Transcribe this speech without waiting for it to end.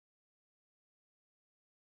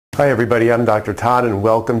Hi everybody, I'm Dr. Todd and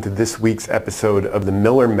welcome to this week's episode of the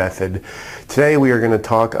Miller Method. Today we are going to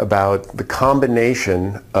talk about the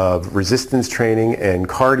combination of resistance training and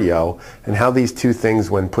cardio and how these two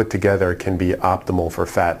things when put together can be optimal for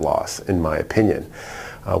fat loss, in my opinion.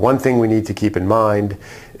 One thing we need to keep in mind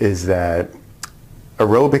is that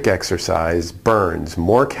aerobic exercise burns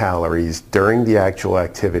more calories during the actual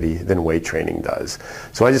activity than weight training does.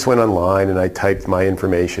 So I just went online and I typed my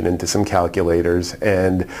information into some calculators,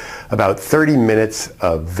 and about 30 minutes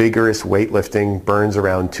of vigorous weightlifting burns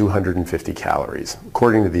around 250 calories,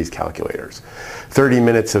 according to these calculators. 30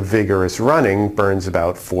 minutes of vigorous running burns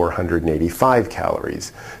about 485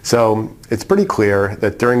 calories. So it's pretty clear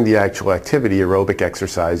that during the actual activity, aerobic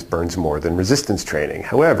exercise burns more than resistance training.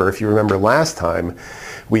 However, if you remember last time,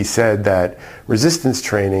 we said that resistance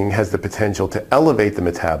training has the potential to elevate the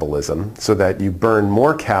metabolism so that you burn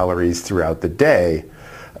more calories throughout the day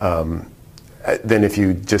than if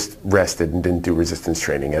you just rested and didn't do resistance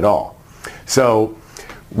training at all. So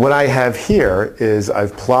what I have here is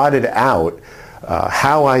I've plotted out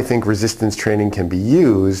how I think resistance training can be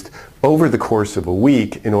used over the course of a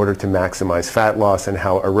week in order to maximize fat loss, and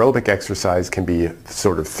how aerobic exercise can be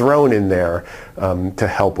sort of thrown in there to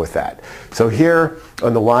help with that. So here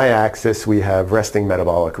on the y-axis we have resting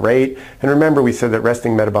metabolic rate, and remember we said that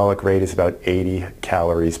resting metabolic rate is about 80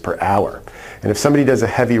 calories per hour. And if somebody does a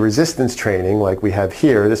heavy resistance training like we have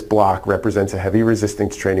here, this block represents a heavy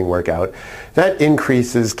resistance training workout, that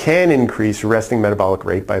can increase resting metabolic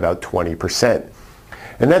rate by about 20%.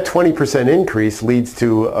 And that 20% increase leads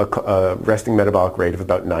to a resting metabolic rate of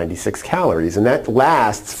about 96 calories, and that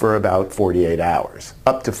lasts for about 48 hours,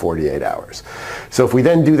 up to 48 hours. So if we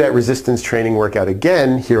then do that resistance training workout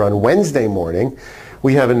again here on Wednesday morning,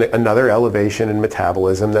 we have another elevation in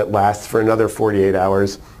metabolism that lasts for another 48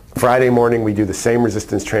 hours. Friday morning we do the same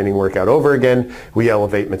resistance training workout over again, we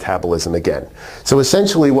elevate metabolism again. So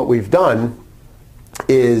essentially what we've done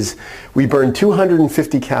is we burn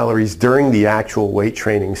 250 calories during the actual weight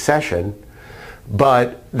training session,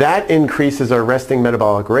 but that increases our resting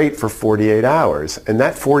metabolic rate for 48 hours. And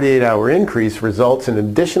that 48-hour increase results in an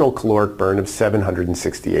additional caloric burn of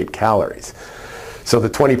 768 calories. So the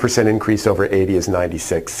 20% increase over 80 is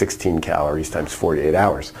 96, 16 calories times 48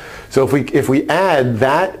 hours. So if we add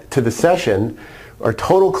that to the session, our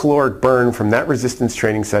total caloric burn from that resistance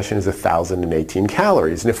training session is 1,018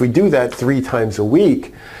 calories. And if we do that 3 times a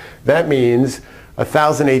week, that means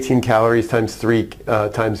 1,018 calories times 3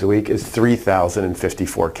 times a week is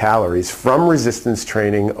 3,054 calories from resistance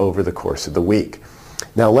training over the course of the week.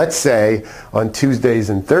 Now let's say on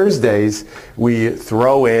Tuesdays and Thursdays we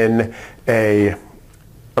throw in a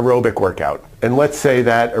aerobic workout. And let's say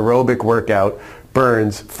that aerobic workout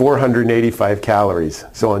burns 485 calories.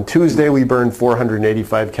 So on Tuesday we burn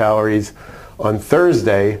 485 calories. On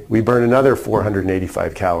Thursday we burn another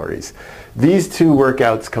 485 calories. These two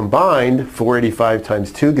workouts combined, 485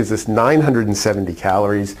 times 2 gives us 970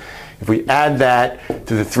 calories. If we add that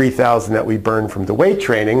to the 3,000 that we burn from the weight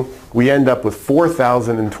training, we end up with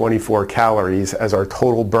 4,024 calories as our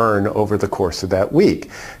total burn over the course of that week.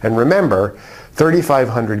 And remember,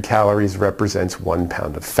 3,500 calories represents 1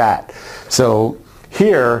 pound of fat. So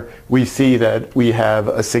here we see that we have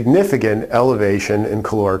a significant elevation in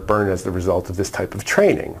caloric burn as the result of this type of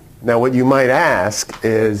training. Now what you might ask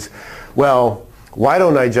is, well, why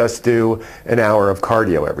don't I just do an hour of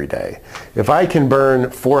cardio every day? If I can burn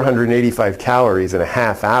 485 calories in a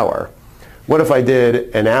half hour, what if I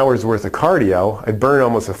did an hour's worth of cardio? I'd burn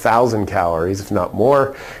almost 1,000 calories, if not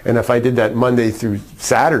more. And if I did that Monday through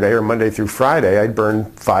Saturday or Monday through Friday, I'd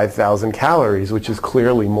burn 5,000 calories, which is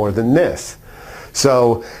clearly more than this.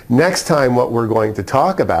 So next time what we're going to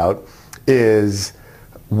talk about is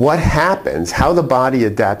what happens, how the body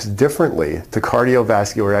adapts differently to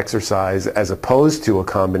cardiovascular exercise as opposed to a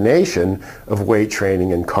combination of weight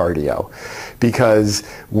training and cardio. Because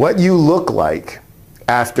what you look like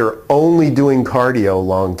after only doing cardio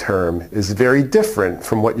long term is very different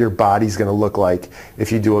from what your body's going to look like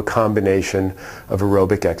if you do a combination of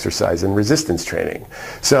aerobic exercise and resistance training.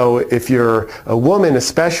 So if you're a woman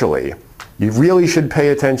especially, you really should pay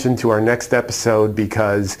attention to our next episode,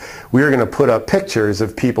 because we're going to put up pictures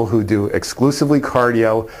of people who do exclusively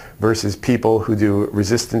cardio versus people who do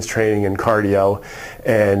resistance training and cardio,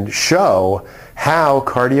 and show how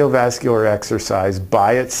cardiovascular exercise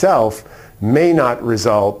by itself may not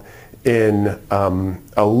result in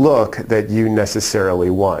a look that you necessarily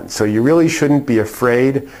want. So you really shouldn't be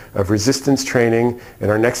afraid of resistance training, and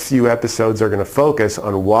our next few episodes are going to focus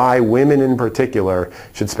on why women in particular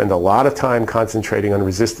should spend a lot of time concentrating on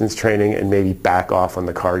resistance training and maybe back off on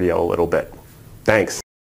the cardio a little bit. Thanks.